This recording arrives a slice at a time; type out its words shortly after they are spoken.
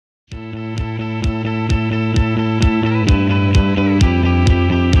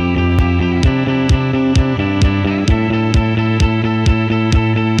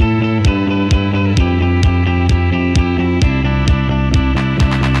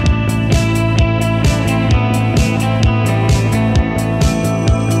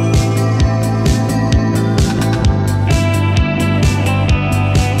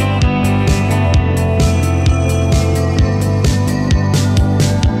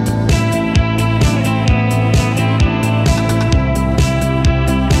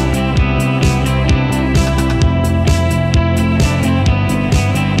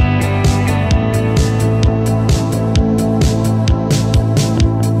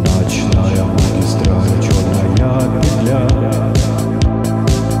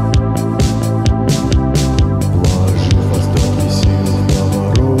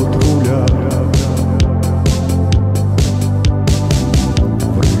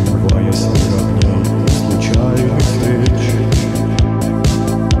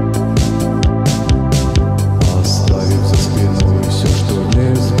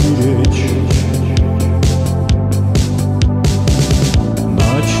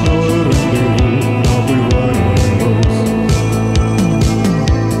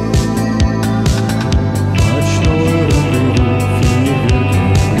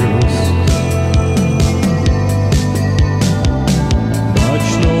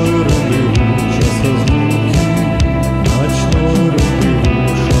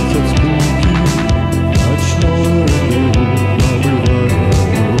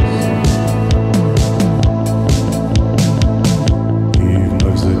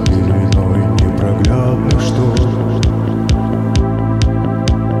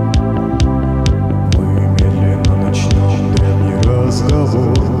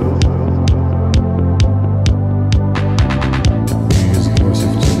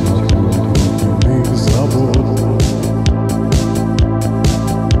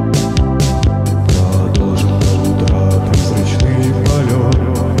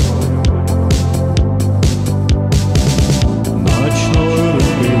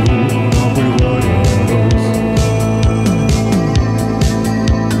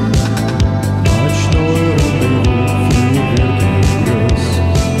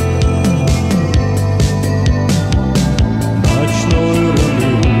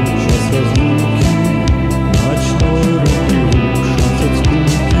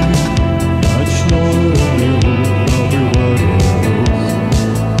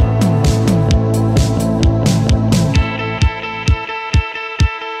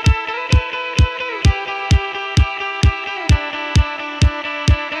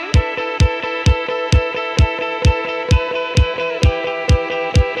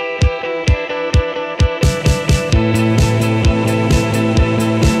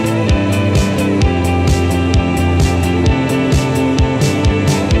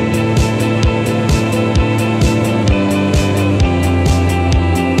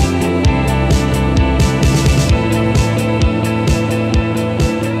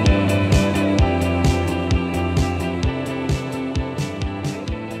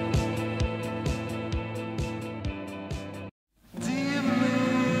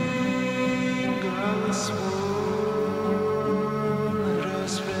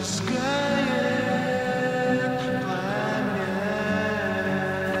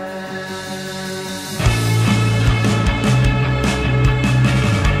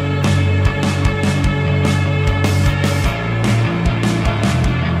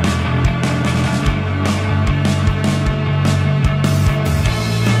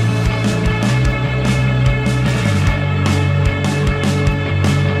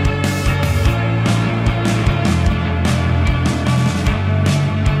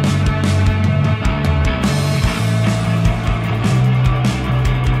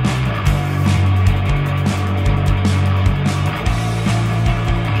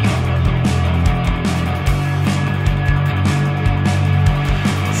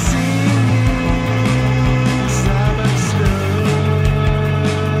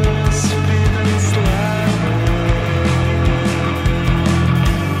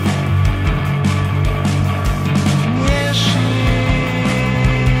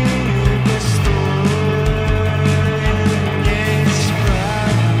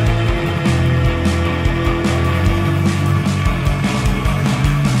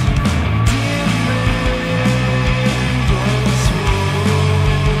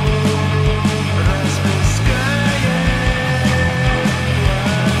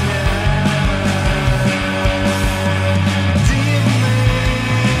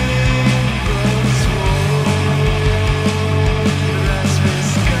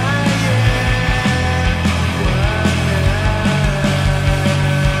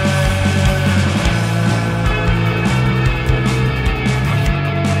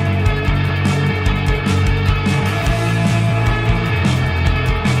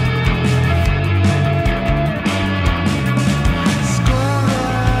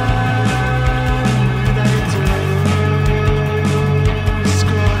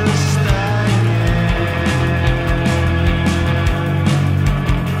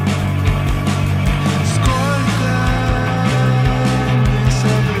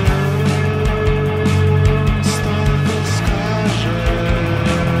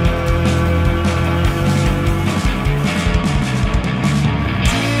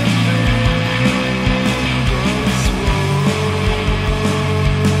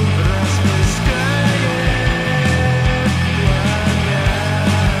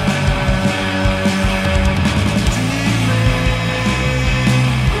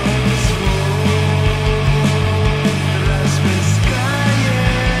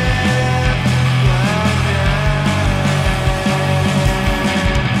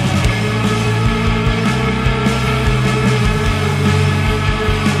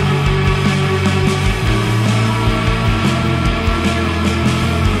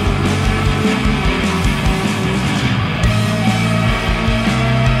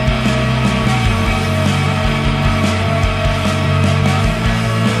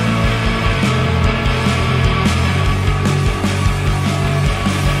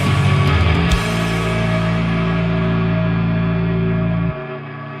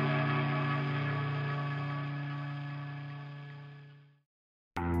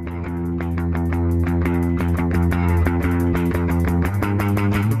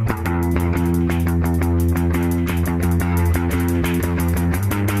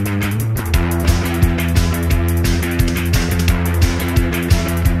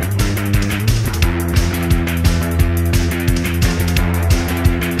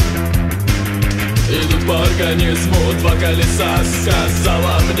механизму два колеса.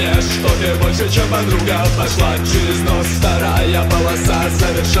 Сказала мне, что ты больше, чем подруга. Пошла через нос вторая полоса,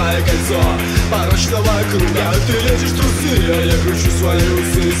 завершая кольцо порочного круга. Ты лезешь в трусы, а я кручу свои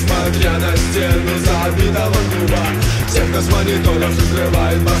усы, смотря на стену забитого клуба. Всех нас мониторов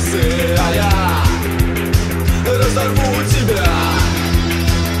разрывает басы, а я разорву тебя.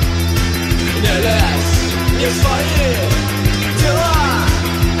 Не лезь не в свои дела,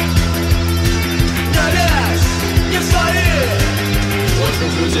 не лезь не в свои.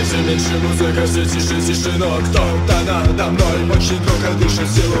 Вокруг людей все меньше, музыка все тише, но кто-то надо мной очень громко дышит.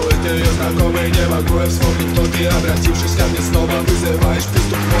 Силуэт ее знакомый, не могу я вспомнить, кто ты. Обратившись ко мне снова, вызываешь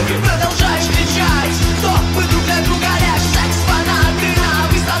приступ моды. Продолжаешь кричать, что вы друг для друга лишь секс-фанаты на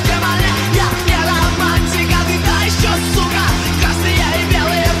выставке море. Я не романтика, ты та еще сука. Красные и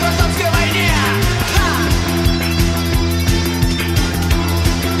белые в гражданской войне.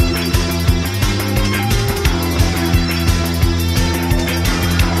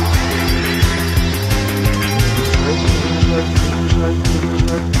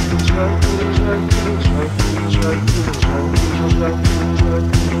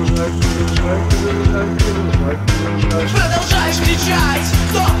 Продолжаешь кричать,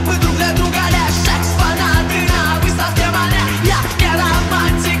 что вы друг для друга лишь секс-фанаты на выставке море. Я не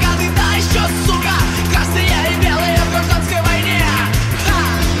романтика, ты та еще сука. Красные и белые в гражданской войне.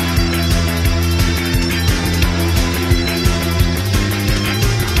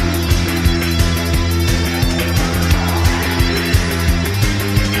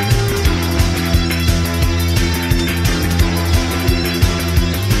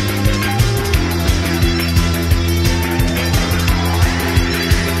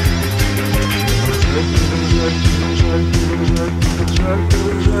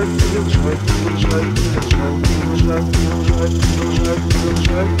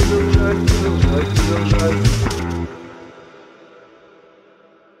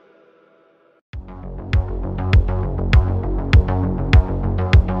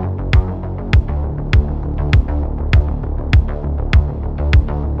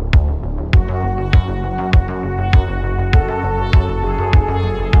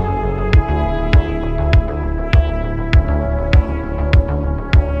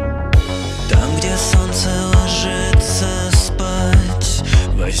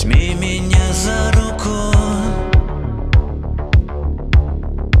 Возьми меня за руку,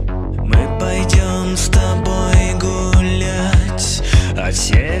 мы пойдем с тобой гулять от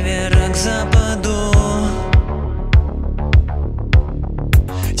севера к западу.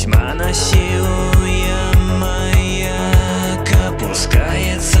 Тьма, насилуя маяк,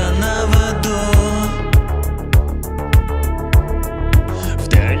 опускается на воду.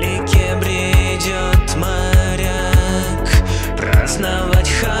 Вдалеке бредет моряк праздновать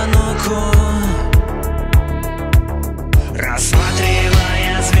Хануку.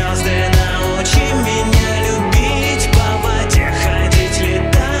 Рассматривая звезды, научи меня любить, по воде ходить,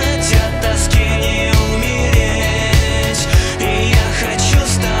 летать, от тоски не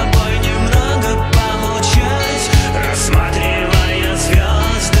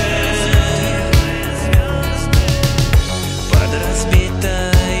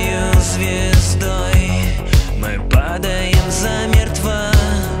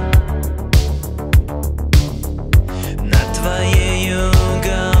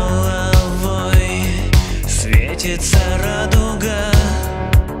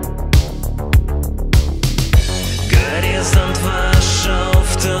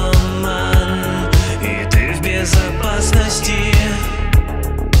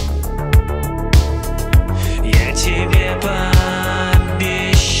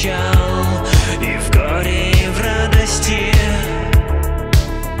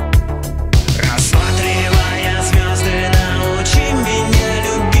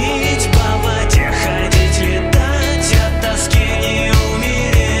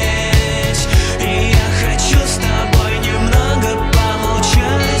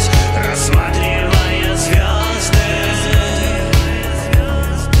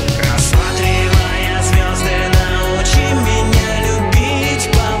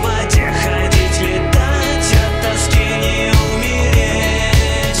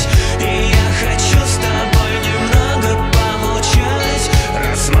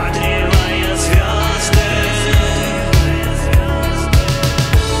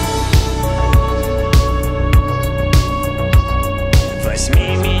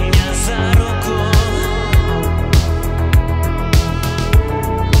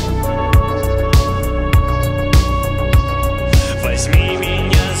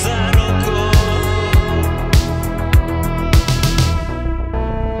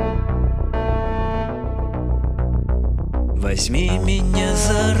Возьми меня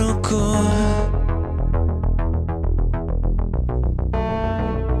за руку.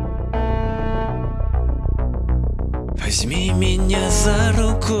 Возьми меня за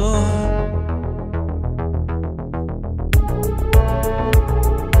руку.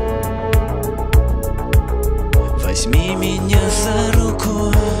 Возьми меня за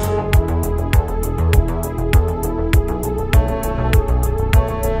руку.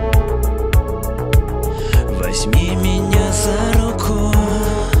 Возьми меня за руку.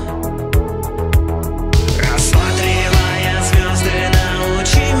 Рассматривая звезды,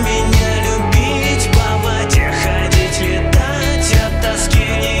 научи меня любить, по воде ходить, летать, от тоски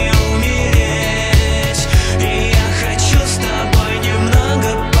не умереть.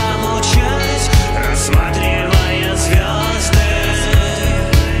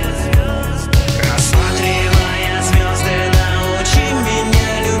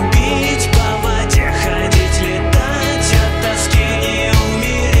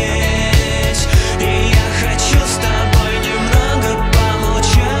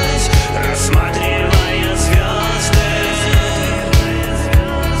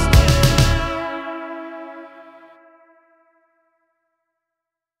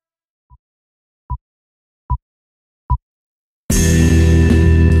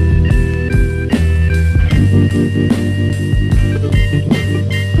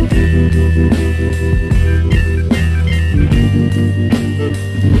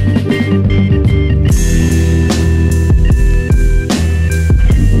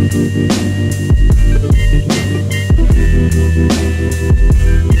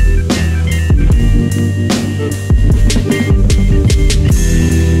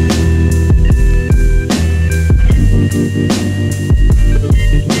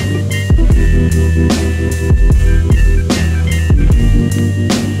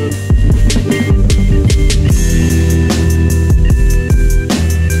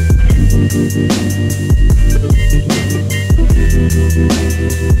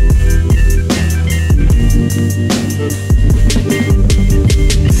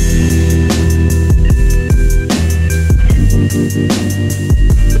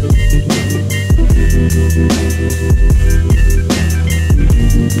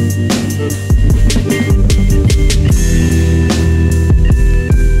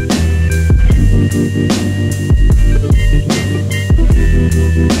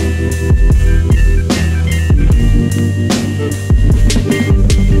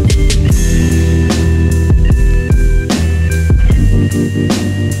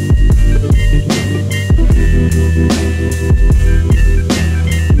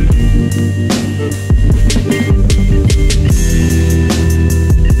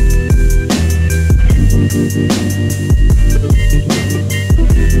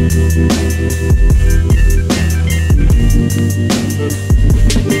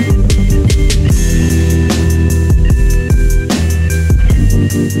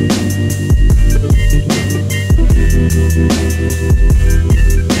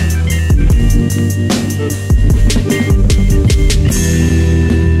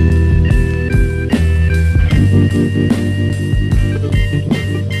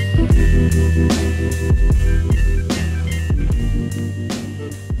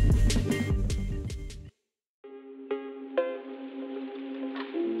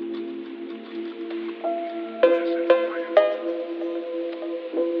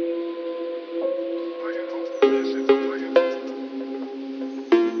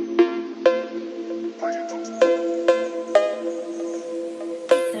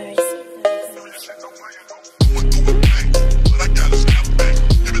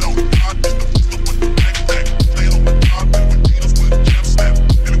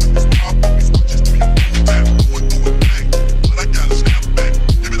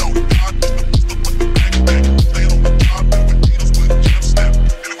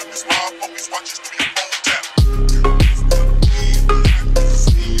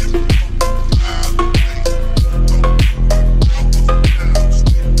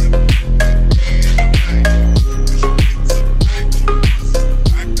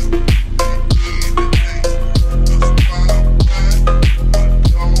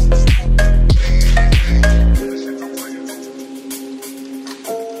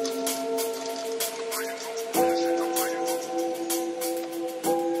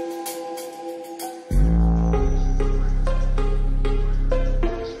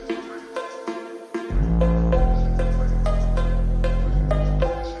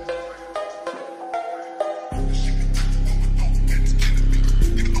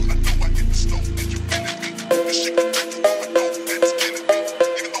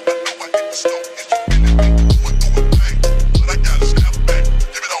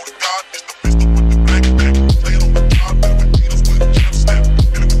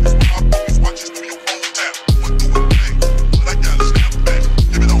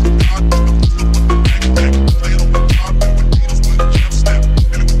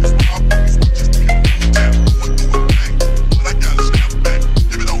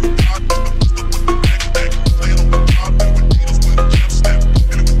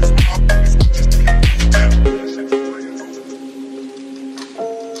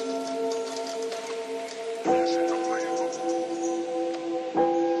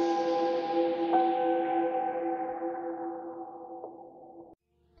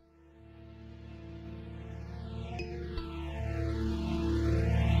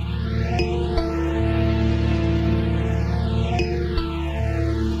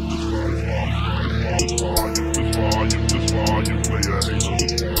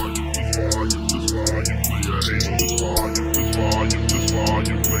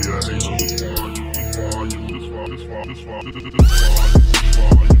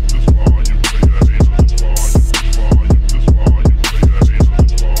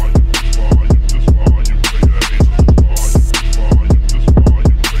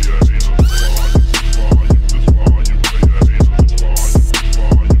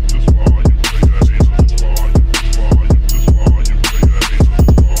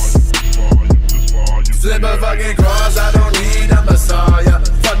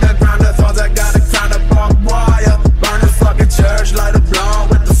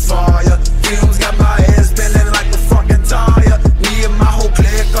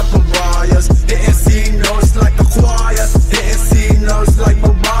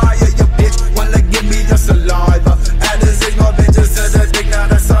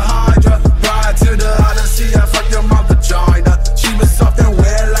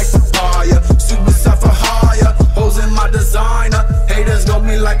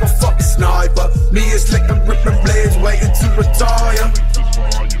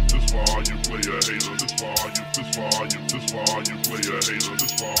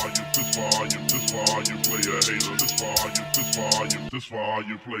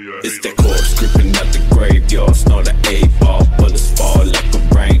 It's that corpse creeping out the graveyard, snort the 8-ball, bullets fall like a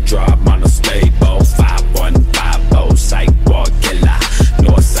raindrop on a stable. 5150 sidewalk killer,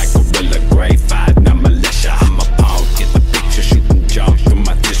 north side gorilla, grade 5 now militia. I'm a pawn, get the picture, shooting jump through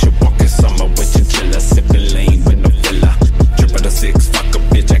my tissue, walking summer with chinchilla, sipping lean with no filler. Triple the 6, fuck a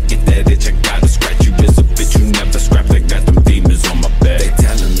bitch, I get that itch, I gotta scratch you. Is a bitch you never scrapped, I got them demons on my back. They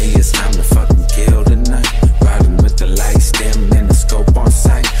telling me it's time to fucking kill tonight. Riding with the light, stem and the scope on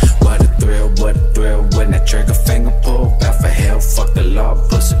sight. What a thrill when that trigger finger pull. Bout for hell, fuck the law,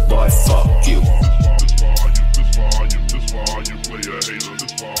 pussy boy, fuck you.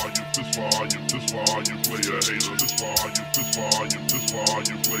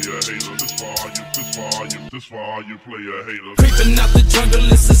 Creeping out the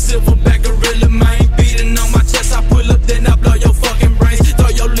jungle, it's a silverback gorilla, man. Beating on my chest, I pull up, then I blow your fucking brains. Throw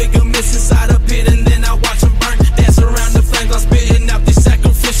your ligaments inside a pit, and then I watch them burn. Dance around the flames, I'm spitting out these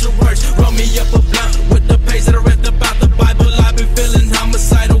sacrificial words. Roll me up a blunt with the page that I read about the Bible. I've been feeling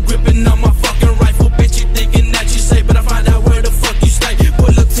homicidal, gripping on my fucking rifle. Bitch, you thinking that you safe, but I find out where the fuck you stay.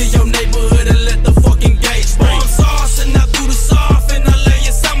 Pull up to your neighborhood and let the fucking gate spray. I'm sauce, and I do the soft, and I lay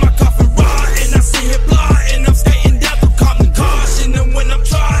inside my coffin raw, and I see it blood, and I'm skating down through Compton caution. And when I'm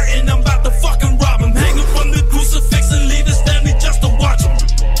trying, I'm about to fucking rob him. Hanging from the crucifix and leave his family just to watch him.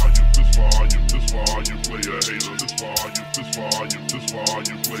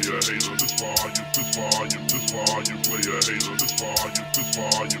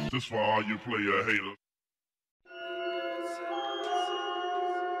 This why you play a hater.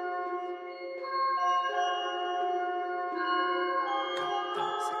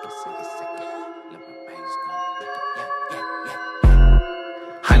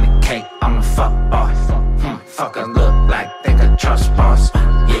 On the fuck boss, fucker look like they got trust boss.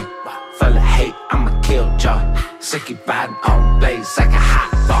 Yeah, full of hate, I'ma kill Joe. Sicky riding on blaze like a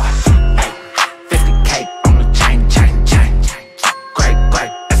hot boss. Hey, 50K on the chain.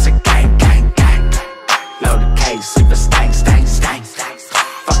 Great, that's a gang. Load the case, leave a stain.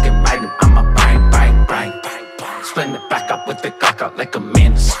 Fucking right him, I'ma brain. Split it back up with the cock out like a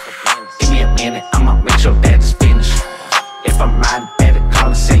menace. Give me a minute, I'ma make sure that it's finished. If I'm riding, better call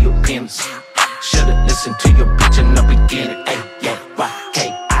and say your penis. Should've listened to your bitch in the beginning. AYKILLER.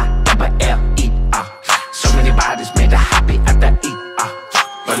 So many bodies made her happy at the ER.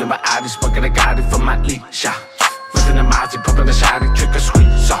 Rolling my eyes, smoking a Gotti for my leisure. Ripping the Mozzie, pumping the shotty, trick or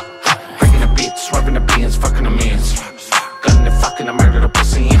squeeze. Breaking the bitch, swerving the beans, fucking the mans. Gunning the fucking the murder, the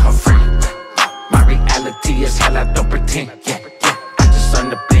pussy and her friend. My reality is hell, I don't pretend. Yeah. I just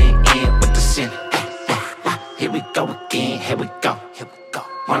learned to blend in with the sin. Here we go again, here we go.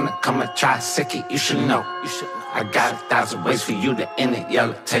 Wanna come and try, sicky, you should know. I got 1,000 ways for you to end it,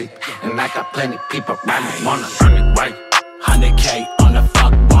 yellow tape. And I got plenty people riding, wanna earn it right. 100K on the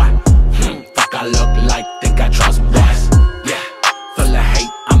fuck boy. Fuck I look like, think I trust boys. Yeah, full of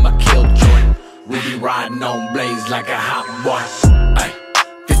hate, I'ma kill joy. We be riding on blaze like a hot boy. Ay,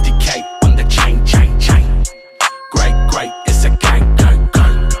 50K on the chain. Great, it's a gang.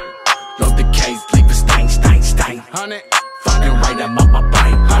 Load the case, leave a stain. 100, fucking right, I'm on my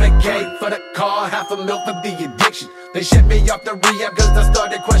brain. 100K for the car, $500,000 for the addiction. They shipped me off the rehab cause I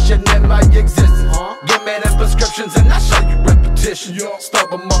started questioning my existence. Give me them prescriptions and I show you repetition.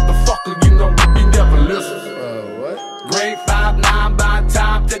 Stubborn motherfucker, you know you never listen. Grade 5, 9 by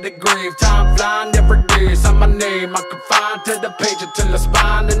time to the grave. Time flying, never line to the page until the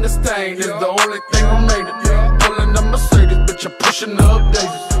spine and the stain is the only thing I made it. Pulling the Mercedes, bitch, I'm pushing the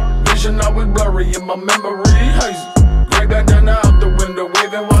updates. Vision always blurry and my memory hazy. Greg bandana out the window,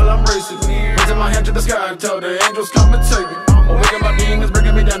 waving while I'm racing. Raising my hand to the sky until the angels come and take me. Awaken my demons,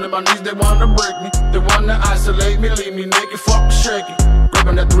 bringing me down to my knees. They wanna break me, they wanna isolate me, leave me naked, fucking shaky.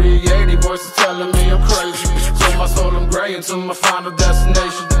 Grabbing that 380, voices telling me I'm crazy. So my soul I'm gray until my final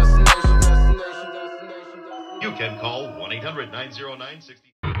destination. You can call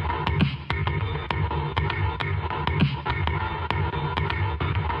 1-800-909-60.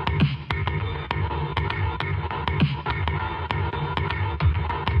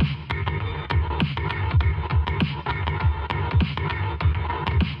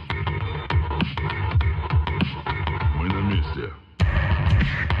 Мы на месте.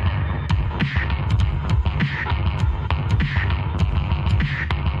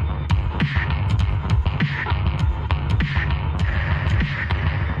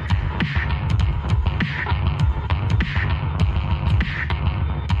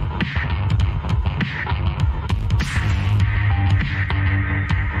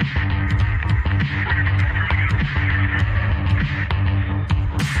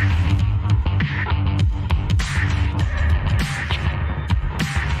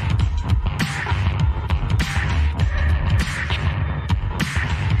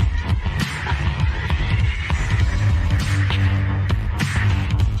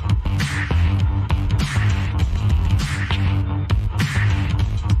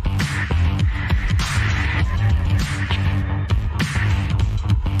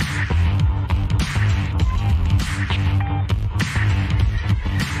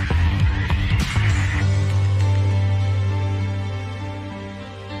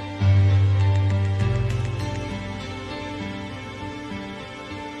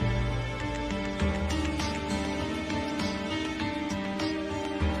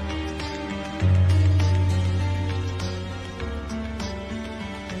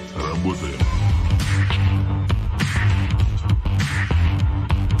 Работаем.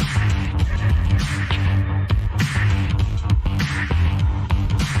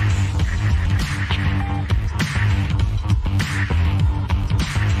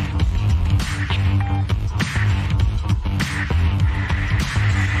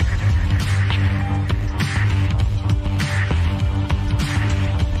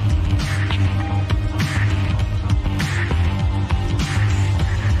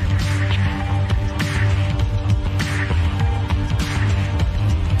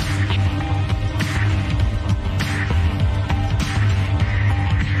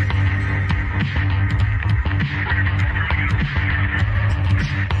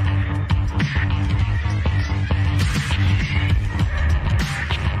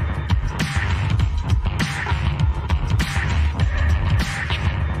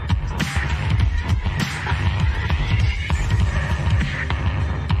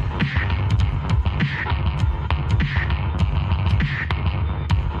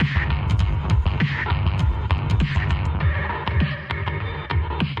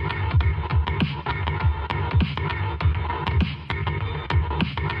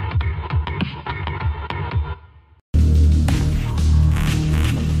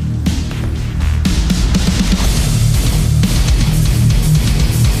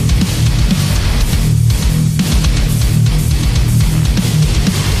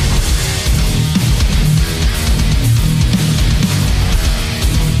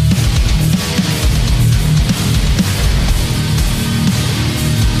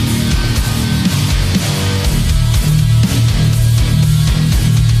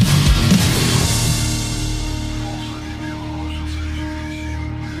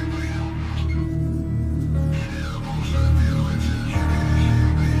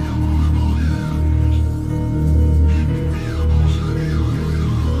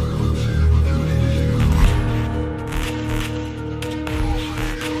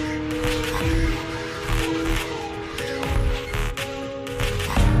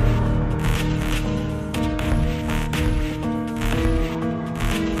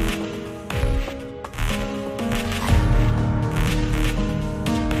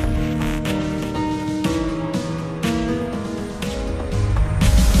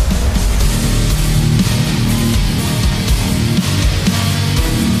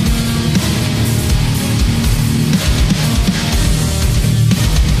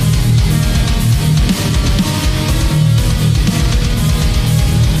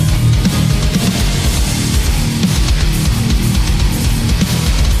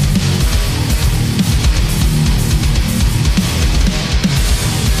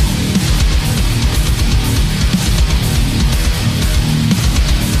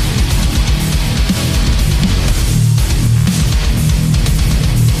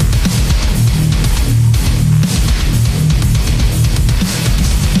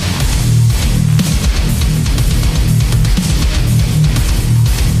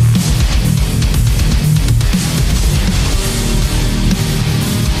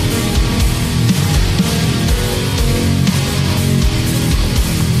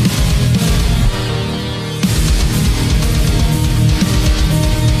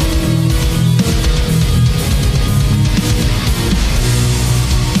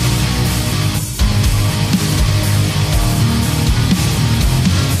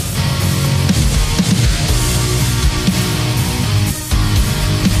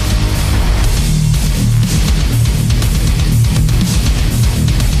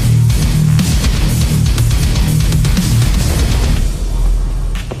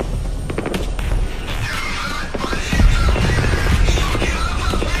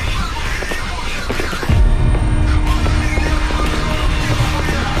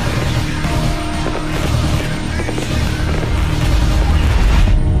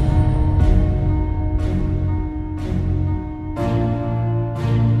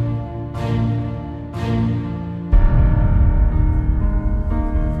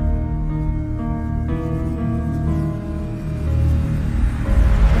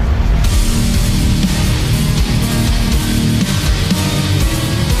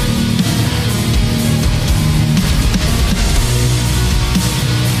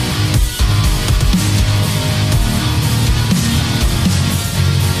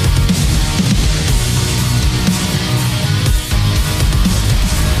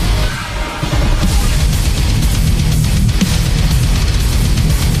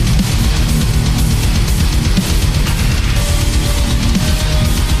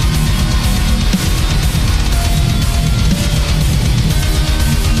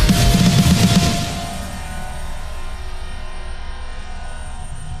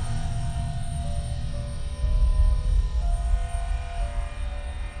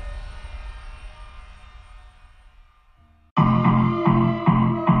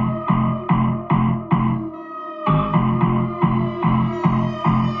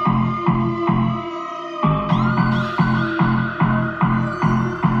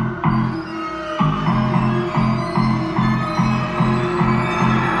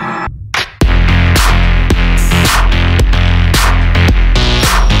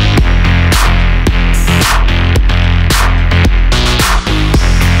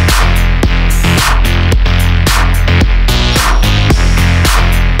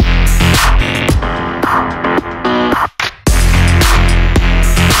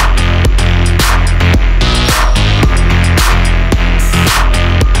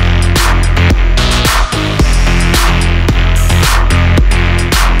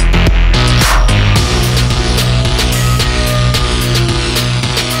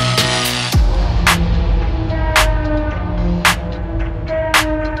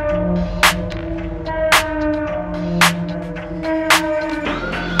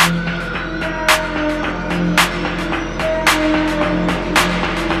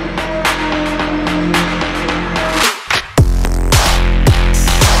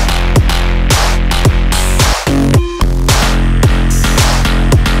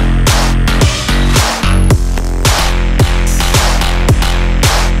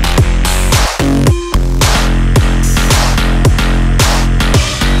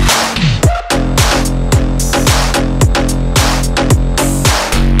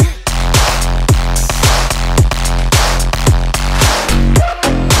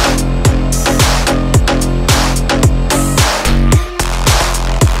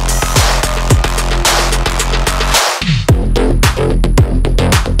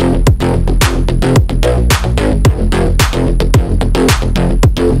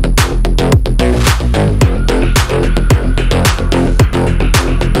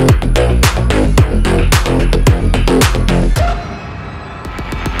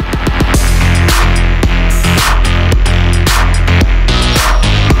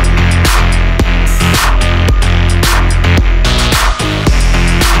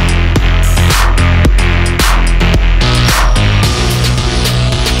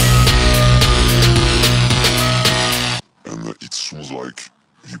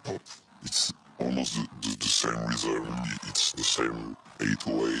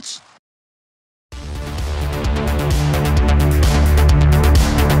 усиливается.